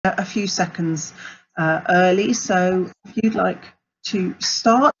a few seconds early, so if you'd like to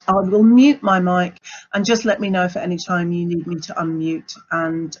start, I will mute my mic and just let me know if at any time you need me to unmute,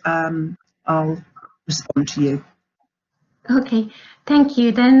 and I'll respond to you. Okay, thank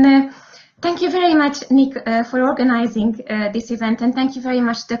you. Then thank you very much, Nick, for organizing this event, and thank you very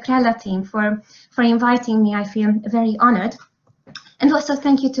much the CRELLA team for inviting me. I feel very honored. And also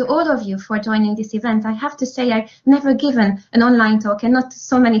thank you to all of you for joining this event. I have to say I've never given an online talk, and not to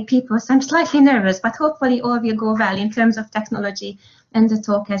so many people, so I'm slightly nervous, but hopefully all will go well in terms of technology and the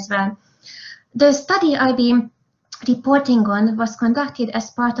talk as well. The study I'll be reporting on was conducted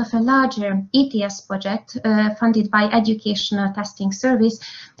as part of a larger ETS project funded by Educational Testing Service,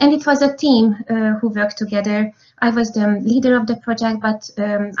 and it was a team who worked together. I was the leader of the project, but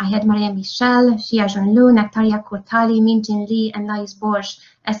I had Maria Michel, Xia Junlu, Nectaria Kurtali, Minjin Li, and Lais Borges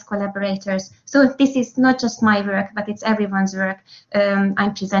as collaborators. So this is not just my work, but it's everyone's work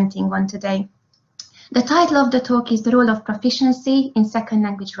I'm presenting on today. The title of the talk is The Role of Proficiency in Second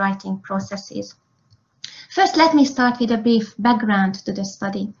Language Writing Processes. First, let me start with a brief background to the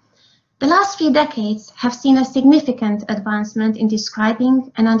study. The last 3 decades have seen a significant advancement in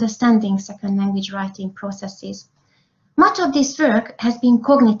describing and understanding second language writing processes. Much of this work has been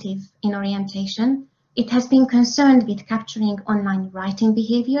cognitive in orientation. It has been concerned with capturing online writing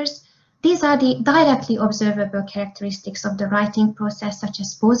behaviors. These are the directly observable characteristics of the writing process, such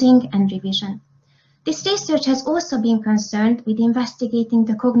as pausing and revision. This research has also been concerned with investigating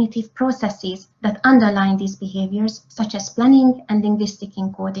the cognitive processes that underlie these behaviors, such as planning and linguistic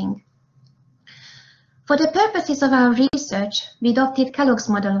encoding. For the purposes of our research, we adopted Kellogg's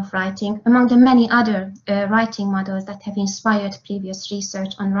model of writing among the many other writing models that have inspired previous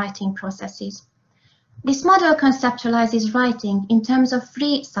research on writing processes. This model conceptualizes writing in terms of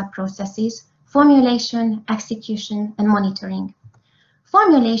 3 sub-processes: formulation, execution, and monitoring.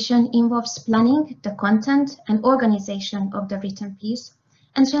 Formulation involves planning the content and organization of the written piece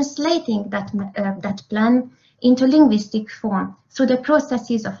and translating that plan into linguistic form through the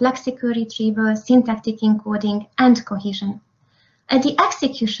processes of lexical retrieval, syntactic encoding, and cohesion. At the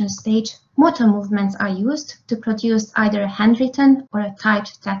execution stage, motor movements are used to produce either a handwritten or a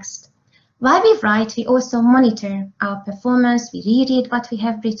typed text. While we write, we also monitor our performance, we reread what we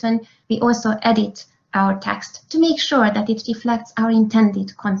have written, we also edit our text to make sure that it reflects our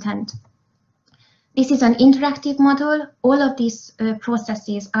intended content. This is an interactive model. All of these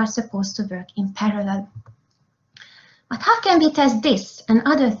processes are supposed to work in parallel. But how can we test this and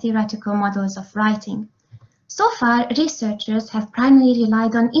other theoretical models of writing? So far, researchers have primarily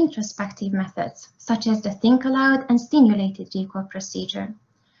relied on introspective methods, such as the think aloud and stimulated recall procedure.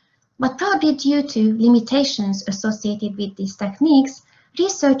 But probably due to limitations associated with these techniques,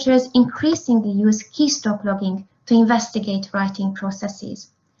 researchers increasingly use keystroke logging to investigate writing processes.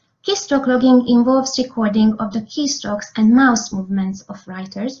 Keystroke logging involves recording of the keystrokes and mouse movements of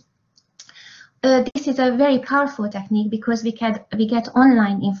writers. This is a very powerful technique because we get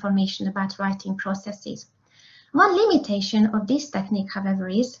online information about writing processes. One limitation of this technique, however,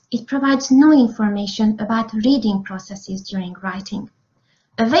 is it provides no information about reading processes during writing.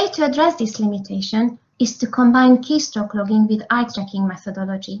 A way to address this limitation is to combine keystroke logging with eye tracking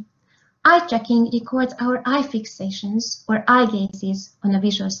methodology. Eye tracking records our eye fixations or eye gazes on a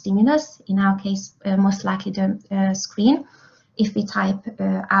visual stimulus, in our case, most likely the screen, if we type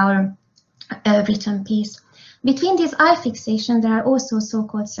our written piece. Between these eye fixations, there are also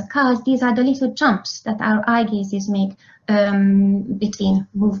so-called saccades. These are the little jumps that our eye gazes make between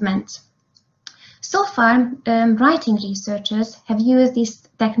movements. So far, writing researchers have used these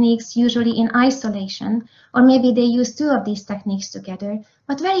techniques usually in isolation, or maybe they use 2 of these techniques together,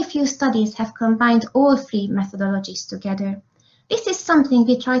 but very few studies have combined all 3 methodologies together. This is something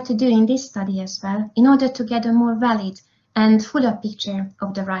we try to do in this study as well, in order to get a more valid and fuller picture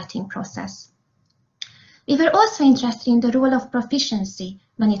of the writing process. We were also interested in the role of proficiency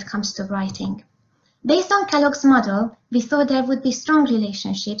when it comes to writing. Based on Kellogg's model, we thought there would be strong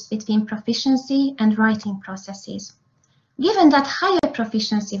relationships between proficiency and writing processes. Given that higher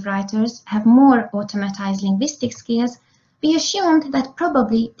proficiency writers have more automatized linguistic skills, we assumed that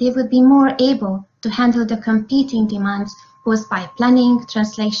probably they would be more able to handle the competing demands posed by planning,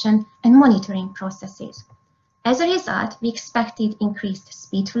 translation, and monitoring processes. As a result, we expected increased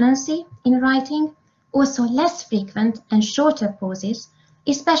speed fluency in writing, also less frequent and shorter pauses,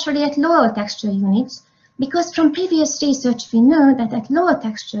 especially at lower textual units, because from previous research we know that at lower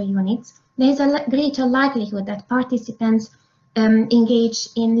textual units there is a greater likelihood that participants engage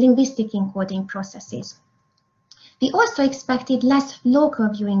in linguistic encoding processes. We also expected less local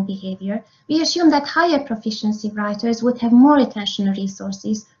viewing behavior. We assumed that higher proficiency writers would have more attention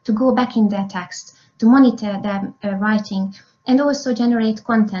resources to go back in their text, to monitor their writing, and also generate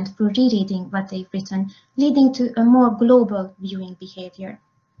content through rereading what they've written, leading to a more global viewing behavior.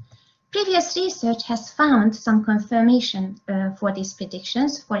 Previous research has found some confirmation for these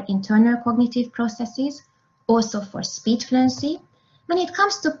predictions for internal cognitive processes, also for speed fluency. When it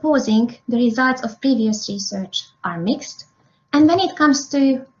comes to pausing, the results of previous research are mixed. And when it comes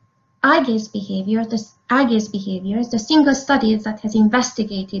to eye-gaze behaviours, the single studies that has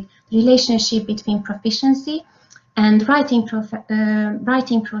investigated the relationship between proficiency and writing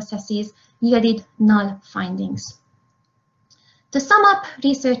processes yielded null findings. To sum up,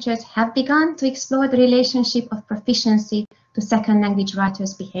 researchers have begun to explore the relationship of proficiency to second language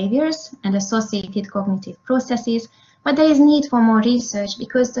writers' behaviours and associated cognitive processes, but there is need for more research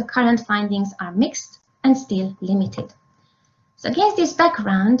because the current findings are mixed and still limited. So against this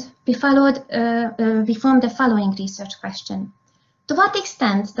background, we formed the following research question. To what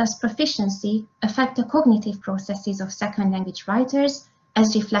extent does proficiency affect the cognitive processes of second language writers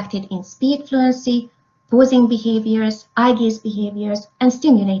as reflected in speed fluency, pausing behaviours, eye-gaze behaviours, and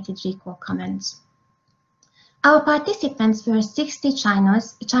stimulated recall comments? Our participants were 60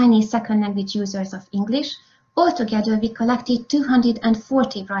 Chinese second language users of English. Altogether, we collected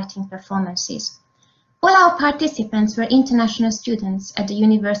 240 writing performances. All our participants were international students at the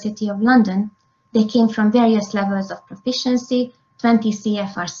University of London. They came from various levels of proficiency, 20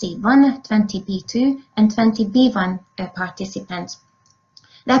 CFRC1, 20 B2, and 20 B1 participants.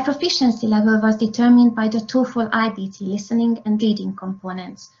 Their proficiency level was determined by the TOEFL IBT listening and reading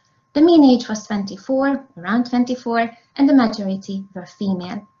components. The mean age was 24, around 24, and the majority were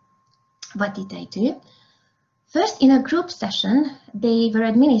female. What did they do? First, in a group session, they were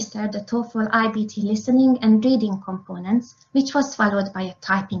administered the TOEFL IBT listening and reading components, which was followed by a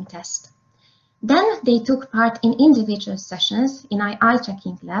typing test. Then they took part in individual sessions in our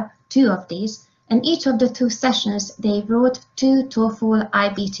eye-tracking lab, 2 of these, and each of the 2 sessions they wrote 2 TOEFL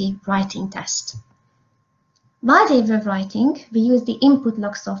IBT writing tests. While they were writing, we used the input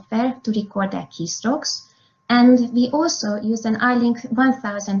log software to record their keystrokes, and we also used an iLink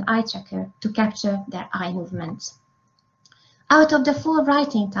 1000 eye tracker to capture their eye movements. Out of the 4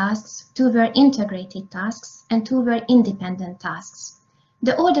 writing tasks, 2 were integrated tasks and 2 were independent tasks.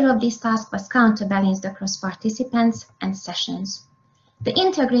 The order of these tasks was counterbalanced across participants and sessions. The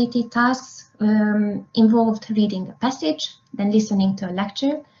integrated tasks involved reading a passage, then listening to a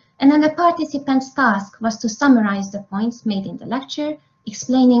lecture, and then the participant's task was to summarize the points made in the lecture,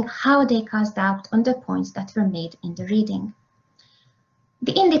 explaining how they cast doubt on the points that were made in the reading.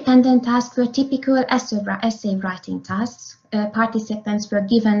 The independent tasks were typical essay writing tasks. Participants were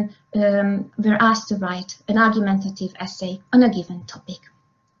asked to write an argumentative essay on a given topic.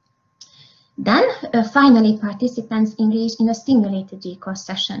 Then, finally, participants engaged in a stimulated recall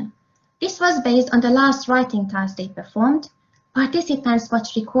session. This was based on the last writing task they performed. Participants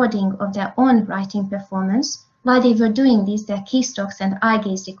watched recording of their own writing performance. While they were doing this, their keystrokes and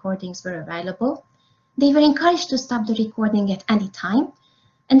eye-gaze recordings were available. They were encouraged to stop the recording at any time,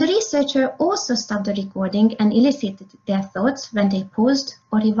 and the researcher also stopped the recording and elicited their thoughts when they paused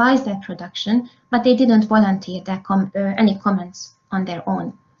or revised their production, but they didn't volunteer any comments on their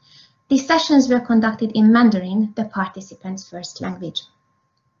own. These sessions were conducted in Mandarin, the participants' first language.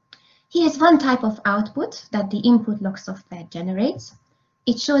 Here's one type of output that the input log software generates.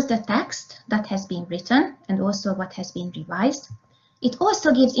 It shows the text that has been written and also what has been revised. It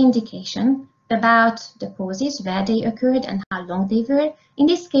also gives indication about the pauses, where they occurred and how long they were. In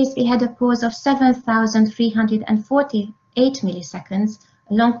this case, we had a pause of 7,348 milliseconds,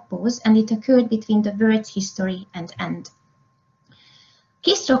 a long pause, and it occurred between the words history and end.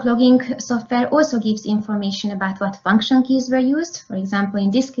 Keystroke logging software also gives information about what function keys were used. For example,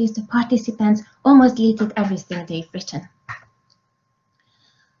 in this case, the participants almost deleted everything they've written.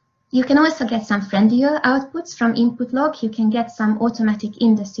 You can also get some friendlier outputs from input log. You can get some automatic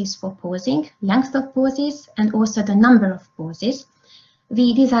indices for pausing, length of pauses, and also the number of pauses.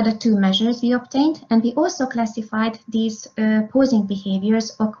 These are the 2 measures we obtained, and we also classified these pausing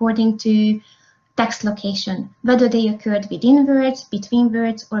behaviors according to text location, whether they occurred within words, between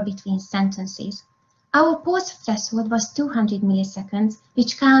words, or between sentences. Our pause threshold was 200 milliseconds,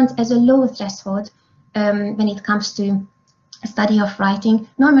 which counts as a low threshold when it comes to study of writing.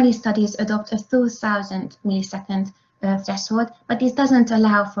 Normally studies adopt a 2000 millisecond threshold, but this doesn't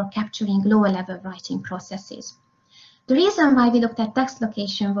allow for capturing lower level writing processes. The reason why we looked at text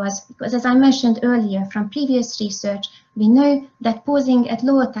location was because, as I mentioned earlier from previous research, we know that pausing at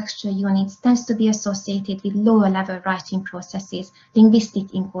lower texture units tends to be associated with lower level writing processes, linguistic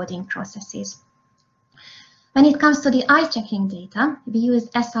encoding processes. When it comes to the eye-checking data, we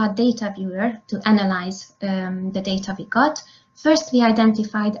used SR Data Viewer to analyze the data we got. First, we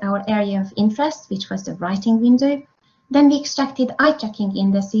identified our area of interest, which was the writing window. Then we extracted eye-checking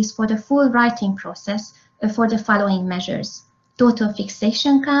indices for the full writing process for the following measures: total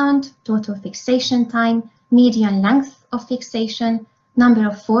fixation count, total fixation time, median length of fixation, number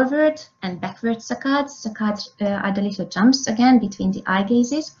of forward and backward saccades. Saccades are the little jumps again between the eye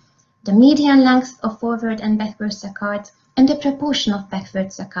gazes, the median length of forward and backward saccades, and the proportion of backward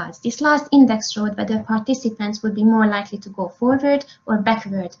saccades. This last index showed whether participants would be more likely to go forward or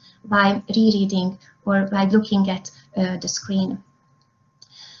backward by rereading or by looking at the screen.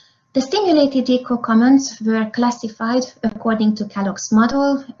 The stimulated recall comments were classified according to Kellogg's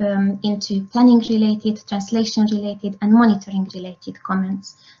model into planning-related, translation-related, and monitoring-related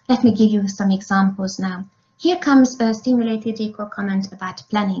comments. Let me give you some examples now. Here comes a stimulated recall comment about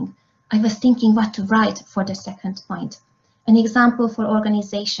planning. I was thinking what to write for the second point. An example for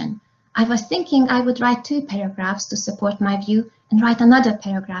organization. I was thinking I would write 2 paragraphs to support my view and write another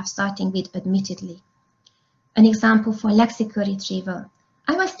paragraph starting with admittedly. An example for lexical retrieval.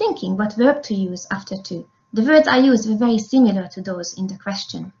 I was thinking what verb to use after to. The words I used were very similar to those in the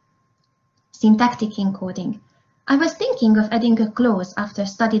question. Syntactic encoding. I was thinking of adding a clause after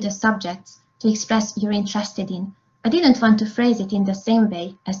study the subjects to express you're interested in. I didn't want to phrase it in the same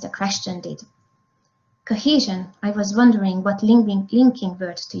way as the question did. Cohesion. I was wondering what linking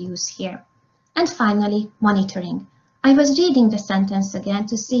word to use here. And finally, monitoring. I was reading the sentence again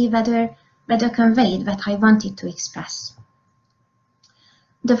to see whether conveyed what I wanted to express.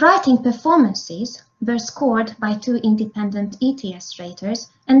 The writing performances were scored by 2 independent ETS raters,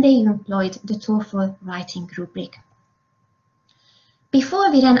 and they employed the TOEFL writing rubric.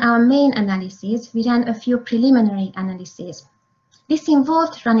 Before we ran our main analysis, we ran a few preliminary analyses. This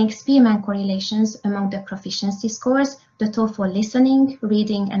involved running Spearman correlations among the proficiency scores, the TOEFL listening,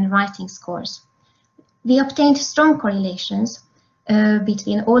 reading, and writing scores. We obtained strong correlations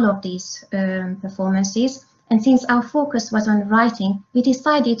between all of these performances, and since our focus was on writing, we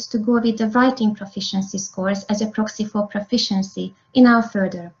decided to go with the writing proficiency scores as a proxy for proficiency in our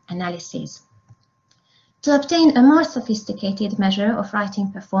further analysis. To obtain a more sophisticated measure of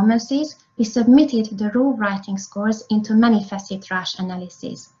writing performances, we submitted the raw writing scores into many-facet RASH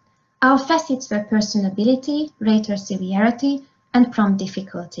analysis. Our facets were personability, rater severity, and prompt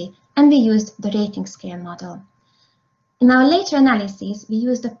difficulty, and we used the rating scale model. In our later analysis, we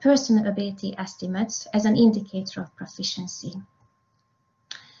used the personability estimates as an indicator of proficiency.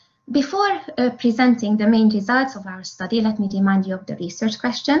 Before presenting the main results of our study, let me remind you of the research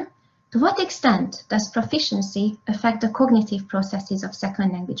question. To what extent does proficiency affect the cognitive processes of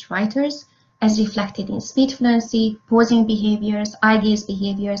second language writers, as reflected in speed fluency, pausing behaviors, eye-gaze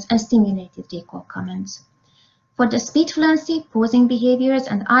behaviors, and stimulated recall comments? For the speed fluency, pausing behaviors,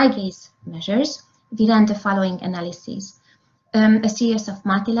 and eye-gaze measures, we ran the following analyses. A series of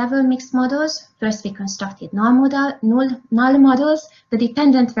multi-level mixed models. First, we constructed null models. The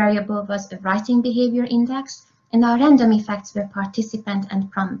dependent variable was a writing behavior index, and our random effects were participant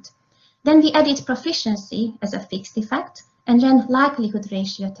and prompt. Then we added proficiency as a fixed effect and ran likelihood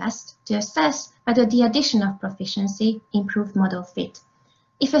ratio test to assess whether the addition of proficiency improved model fit.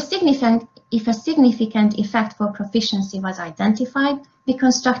 If a significant effect for proficiency was identified, we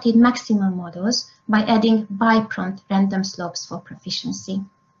constructed maximal models by adding by-prompt random slopes for proficiency.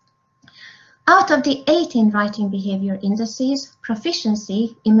 Out of the 18 writing behavior indices,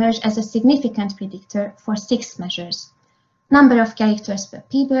 proficiency emerged as a significant predictor for 6 measures: number of characters per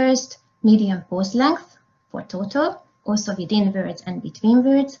p-burst, median pause length for total, also within words and between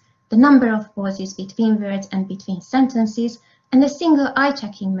words, the number of pauses between words and between sentences, and a single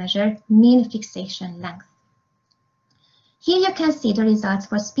eye-checking measure, mean fixation length. Here you can see the results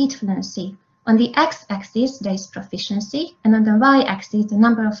for speed fluency. On the x-axis, there is proficiency, and on the y-axis, the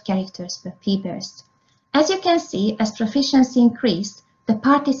number of characters per p-burst. As you can see, as proficiency increased, the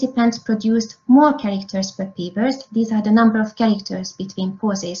participants produced more characters per p-burst. These are the number of characters between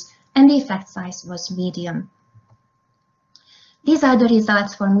pauses, and the effect size was medium. These are the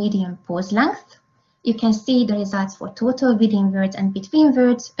results for median pause length. You can see the results for total within words and between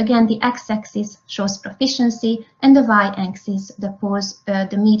words. Again, the x-axis shows proficiency, and the y-axis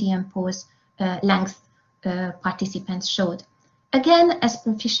the median pause length participants showed. Again, as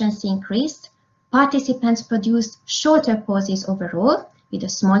proficiency increased, participants produced shorter pauses overall with a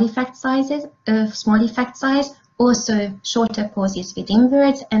small effect size, also shorter pauses within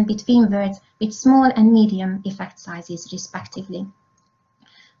words and between words with small and medium effect sizes respectively.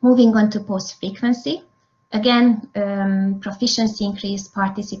 Moving on to pause frequency. Again, proficiency increased,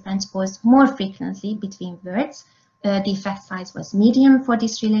 participants paused more frequently between words. The effect size was medium for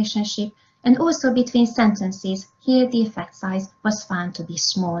this relationship, and also between sentences. Here the effect size was found to be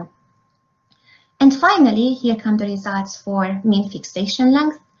small. And finally, here come the results for mean fixation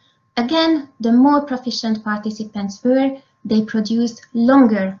length. Again, the more proficient participants were, they produced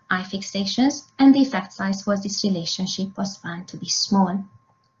longer eye fixations, and the effect size for this relationship was found to be small.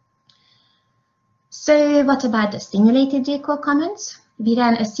 So what about the stimulated recall comments? We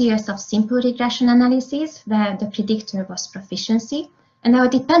ran a series of simple regression analyses where the predictor was proficiency, and our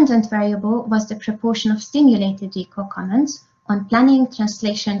dependent variable was the proportion of stimulated recall comments on planning,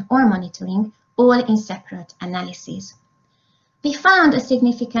 translation, or monitoring, all in separate analyses. We found a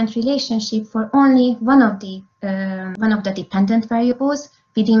significant relationship for only one of the dependent variables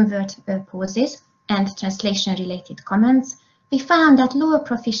within word pauses and translation-related comments. We found that lower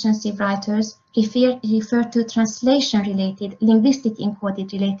proficiency writers refer to translation-related, linguistic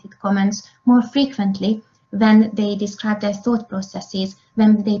encoded-related comments more frequently when they describe their thought processes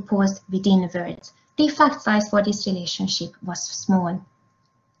when they paused within words. The effect size for this relationship was small.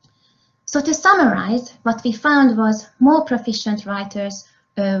 So to summarize, what we found was more proficient writers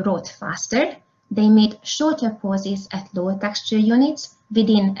wrote faster. They made shorter pauses at lower texture units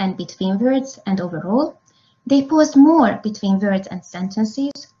within and between words and overall. They paused more between words and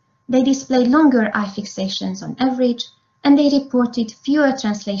sentences. They displayed longer eye fixations on average, and they reported fewer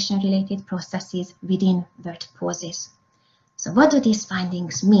translation-related processes within word pauses. So what do these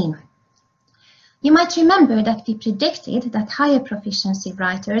findings mean? You might remember that we predicted that higher proficiency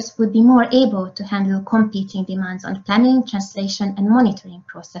writers would be more able to handle competing demands on planning, translation, and monitoring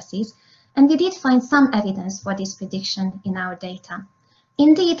processes, and we did find some evidence for this prediction in our data.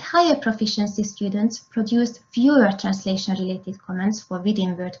 Indeed, higher proficiency students produced fewer translation-related comments for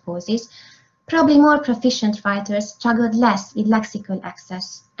within word pauses. Probably more proficient writers struggled less with lexical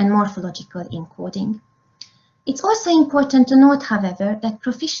access and morphological encoding. It's also important to note, however, that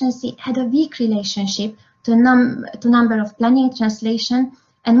proficiency had a weak relationship to number of planning, translation,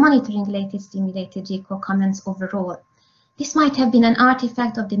 and monitoring-related stimulated recall comments overall. This might have been an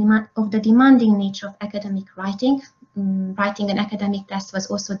artifact of the demanding nature of academic writing. Writing an academic test was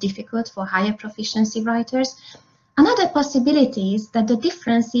also difficult for higher proficiency writers. Another possibility is that the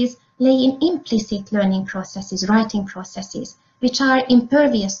differences lay in implicit learning processes, writing processes, which are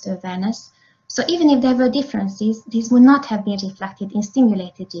impervious to awareness. So even if there were differences, these would not have been reflected in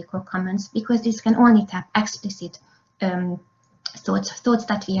stimulated recall comments because this can only tap explicit thoughts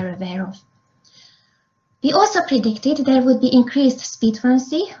that we are aware of. We also predicted there would be increased speed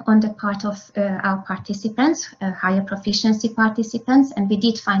fluency on the part of our participants, higher proficiency participants, and we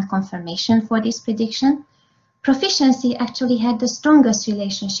did find confirmation for this prediction. Proficiency actually had the strongest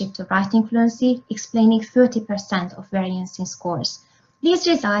relationship to writing fluency, explaining 30% of variance in scores. These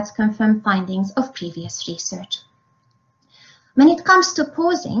results confirm findings of previous research. When it comes to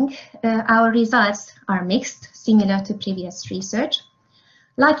pausing, our results are mixed, similar to previous research.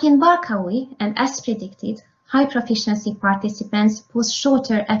 Like in Barkawi and as predicted, high proficiency participants pause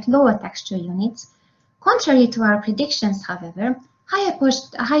shorter at lower texture units. Contrary to our predictions, however,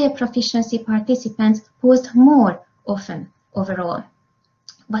 higher proficiency participants paused more often overall.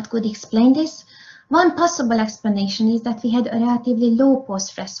 What could explain this? One possible explanation is that we had a relatively low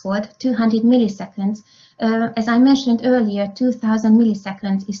pause threshold, 200 milliseconds. As I mentioned earlier, 2000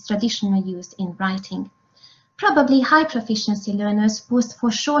 milliseconds is traditionally used in writing. Probably high proficiency learners paused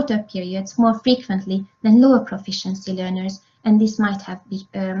for shorter periods more frequently than lower proficiency learners, and this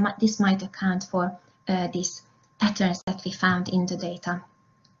might account for these patterns that we found in the data.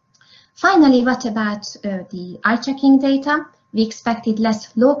 Finally, what about the eye tracking data? We expected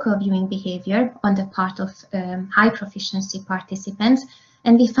less local viewing behavior on the part of high proficiency participants,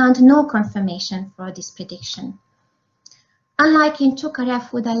 and we found no confirmation for this prediction. Unlike in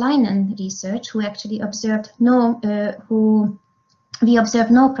Tukarev-Udalainen research, who actually observed we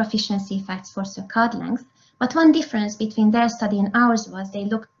observed no proficiency effects for saccade length, but one difference between their study and ours was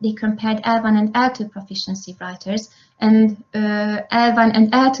they compared L1 and L2 proficiency writers and L1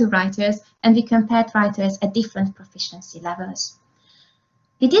 and L2 writers, and we compared writers at different proficiency levels.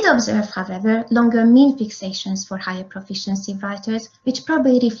 We did observe, however, longer mean fixations for higher proficiency writers, which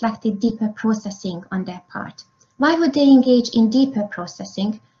probably reflected deeper processing on their part. Why would they engage in deeper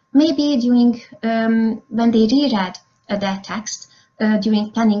processing? Maybe during when they reread their text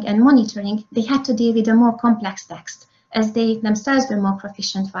during planning and monitoring, they had to deal with a more complex text, as they themselves were more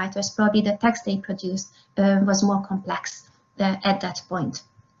proficient writers, probably the text they produced was more complex at that point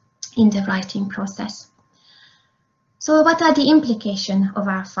in the writing process. So what are the implications of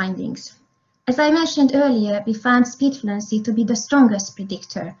our findings? As I mentioned earlier, we found speed fluency to be the strongest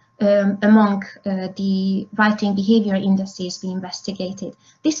predictor among the writing behavior indices we investigated.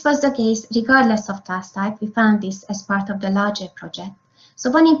 This was the case regardless of task type. We found this as part of the larger project. So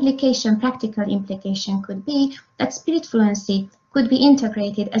one implication, practical implication, could be that speed fluency could be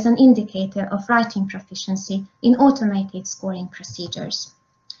integrated as an indicator of writing proficiency in automated scoring procedures.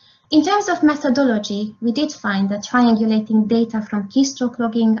 In terms of methodology, we did find that triangulating data from keystroke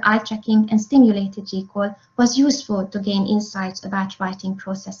logging, eye tracking, and stimulated recall was useful to gain insights about writing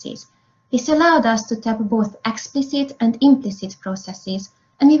processes. This allowed us to tap both explicit and implicit processes,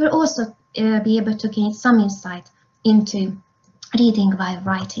 and we will also be able to gain some insight into reading while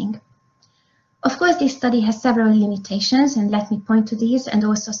writing. Of course, this study has several limitations, and let me point to these and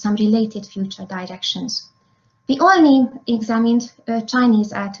also some related future directions. We only examined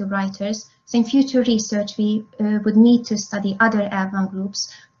Chinese L2 writers, so in future research we would need to study other L1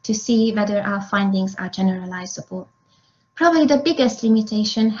 groups to see whether our findings are generalizable. Probably the biggest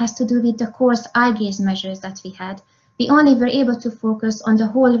limitation has to do with the coarse eye-gaze measures that we had. We only were able to focus on the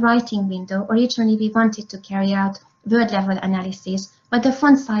whole writing window. Originally we wanted to carry out word-level analysis, but the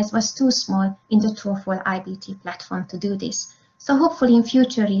font size was too small in the TOEFL IBT platform to do this. So hopefully in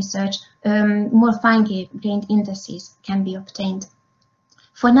future research, more fine-grained indices can be obtained.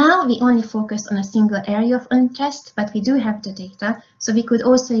 For now, we only focus on a single area of interest, but we do have the data, so we could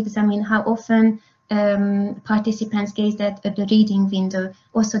also examine how often participants gazed at the reading window,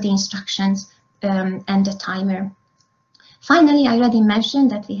 also the instructions and the timer. Finally, I already mentioned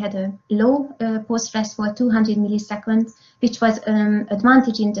that we had a low post-threshold 200 milliseconds, which was an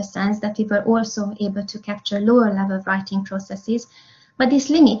advantage in the sense that we were also able to capture lower level writing processes, but this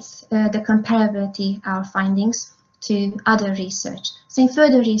limits the comparability of our findings to other research. So in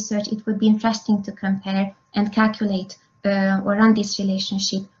further research, it would be interesting to compare and calculate or run this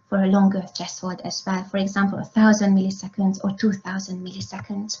relationship for a longer threshold as well, for example, 1000 milliseconds or 2000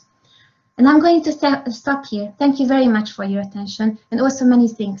 milliseconds. And I'm going to stop here. Thank you very much for your attention, and also many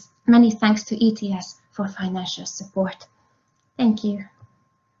thanks to ETS for financial support. Thank you.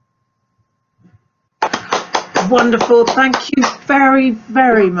 Wonderful. Thank you very,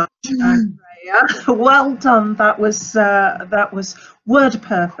 very much, Andrea. Well done. That was word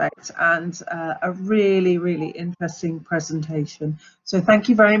perfect and a really, really interesting presentation. So thank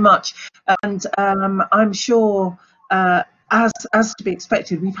you very much. And I'm sure, as to be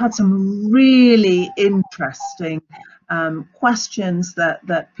expected, we've had some really interesting questions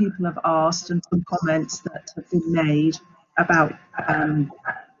that people have asked and some comments that have been made about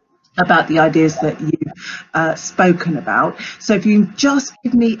the ideas that you've spoken about. So if you just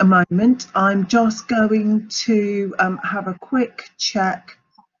give me a moment, I'm just going to have a quick check.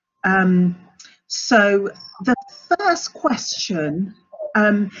 So the first question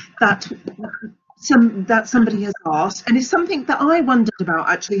that somebody has asked, and it's something that I wondered about,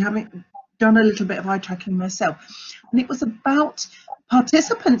 actually, having done a little bit of eye tracking myself, and it was about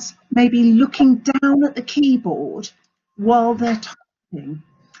participants maybe looking down at the keyboard while they're typing,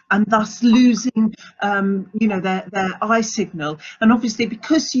 and thus losing, you know, their eye signal. And obviously,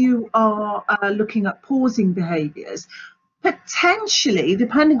 because you are looking at pausing behaviours, potentially,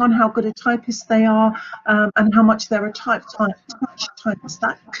 depending on how good a typist they are and how much they're a touch typist,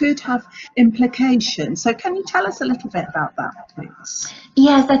 that could have implications. So can you tell us a little bit about that, please?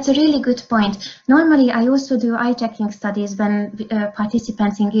 Yes, that's a really good point. Normally, I also do eye tracking studies when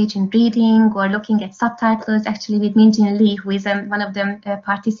participants engage in reading or looking at subtitles, actually with Minjin Lee, who is one of the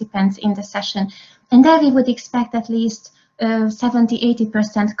participants in the session. And there we would expect at least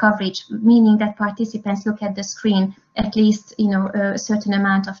 70–80% coverage, meaning that participants look at the screen at least, you know, a certain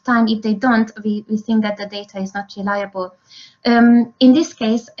amount of time. If they don't, we think that the data is not reliable. In this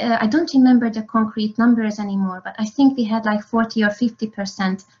case, I don't remember the concrete numbers anymore, but I think we had like 40 or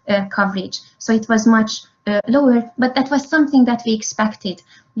 50% coverage. So it was much lower, but that was something that we expected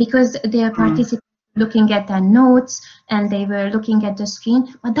because the participants looking at their notes and they were looking at the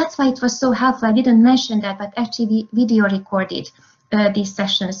screen. But that's why it was so helpful. I didn't mention that, but actually we video recorded these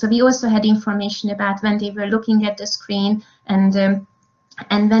sessions. So we also had information about when they were looking at the screen and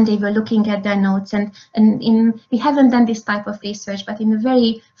when they were looking at their notes. And we haven't done this type of research, but in a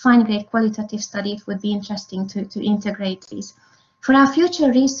very fine-grained qualitative study, it would be interesting to integrate these. For our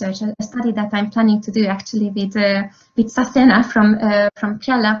future research, a study that I'm planning to do actually with Sasena from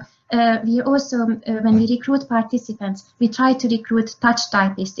CRELLA, we also, when we recruit participants, we try to recruit touch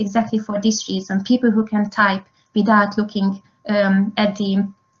typists exactly for this reason, people who can type without looking at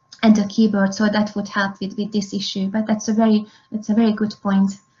the keyboard. So that would help with this issue. But that's a very good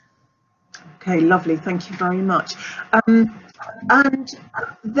point. Okay, lovely. Thank you very much. And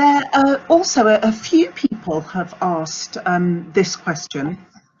there are also a few people have asked this question,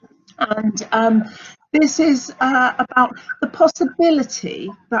 and this is about the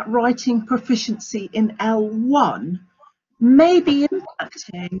possibility that writing proficiency in L1 may be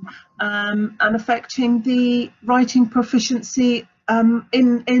impacting and affecting the writing proficiency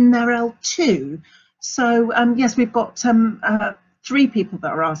in their L2. So yes, we've got 3 people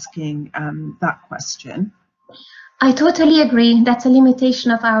that are asking that question. I totally agree. That's a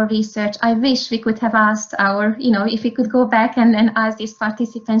limitation of our research. I wish we could have asked our, if we could go back and ask these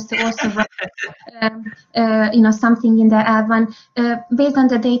participants to also write, something in their L1. Based on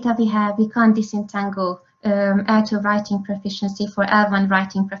the data we have, we can't disentangle L2 writing proficiency for L1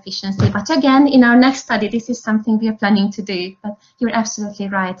 writing proficiency. But again, in our next study, this is something we are planning to do. But you're absolutely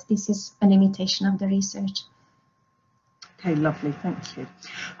right. This is a limitation of the research. Okay, lovely, thank you.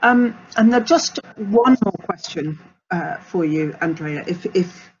 And then just one more question for you, Andrea,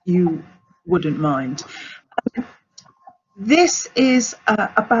 if you wouldn't mind. This is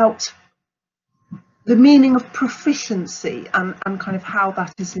about the meaning of proficiency and kind of how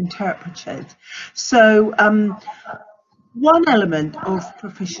that is interpreted. So one element of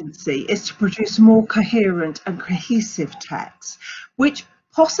proficiency is to produce more coherent and cohesive text, which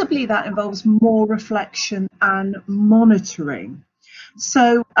possibly that involves more reflection and monitoring.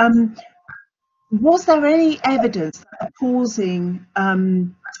 So was there any evidence that pausing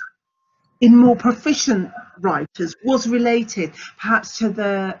in more proficient writers was related perhaps to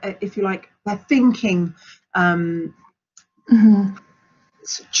the, if you like, their thinking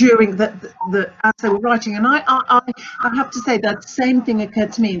during the as they were writing? And I have to say that same thing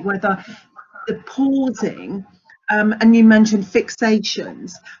occurred to me, whether the pausing and you mentioned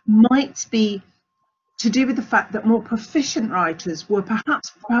fixations might be to do with the fact that more proficient writers were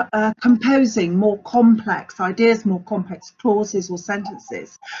perhaps composing more complex ideas, more complex clauses or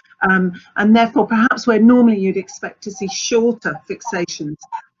sentences, and therefore perhaps where normally you'd expect to see shorter fixations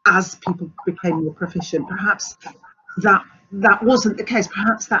as people became more proficient, perhaps that wasn't the case.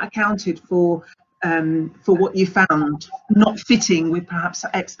 Perhaps that accounted for what you found not fitting with perhaps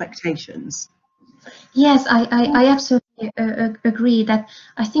expectations. Yes, I absolutely agree that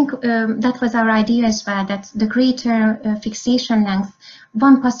I think that was our idea as well, that the greater fixation length,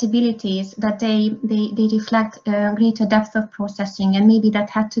 one possibility is that they reflect greater depth of processing, and maybe that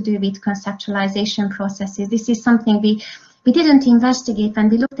had to do with conceptualization processes. This is something we didn't investigate when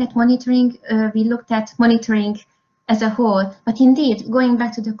we looked at monitoring. We looked at monitoring as a whole, but indeed, going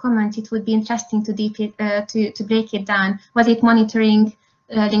back to the comment, it would be interesting to break it down. Was it monitoring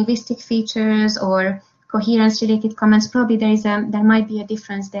linguistic features or coherence-related comments? Probably there might be a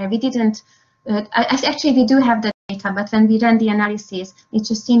difference there. We didn't. Actually, we do have the data, but when we ran the analysis, it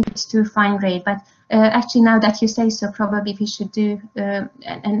just seemed too fine-grained. But actually, now that you say so, probably we should do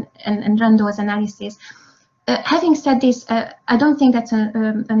and run those analyses. Having said this, I don't think that's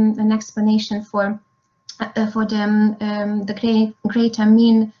an explanation for the greater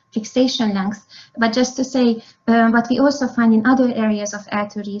mean fixation length, but just to say what we also find in other areas of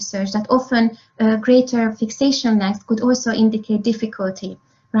L2 research, that often greater fixation length could also indicate difficulty,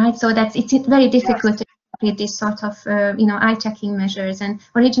 right? So that's it's very difficult to with this sort of eye-checking measures, and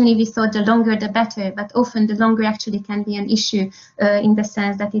originally we thought the longer the better, but often the longer actually can be an issue in the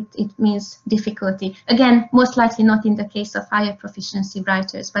sense that it means difficulty. Again, most likely not in the case of higher proficiency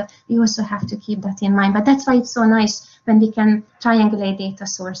writers, but we also have to keep that in mind. But that's why it's so nice when we can triangulate data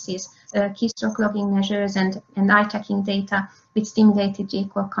sources, keystroke logging measures and eye-checking data with stimulated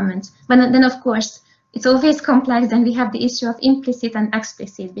J-call comments. But then of course, it's always complex, and we have the issue of implicit and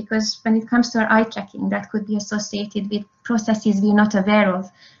explicit, because when it comes to our eye tracking, that could be associated with processes we're not aware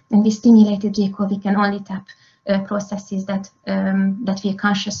of. And with stimulated J-call, we can only tap processes that we're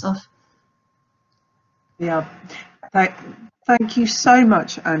conscious of. Yeah, thank you so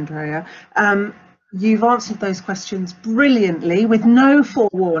much, Andrea. You've answered those questions brilliantly with no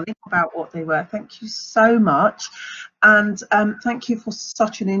forewarning about what they were. Thank you so much. And thank you for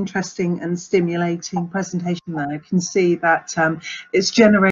such an interesting and stimulating presentation there. I can see that it's generated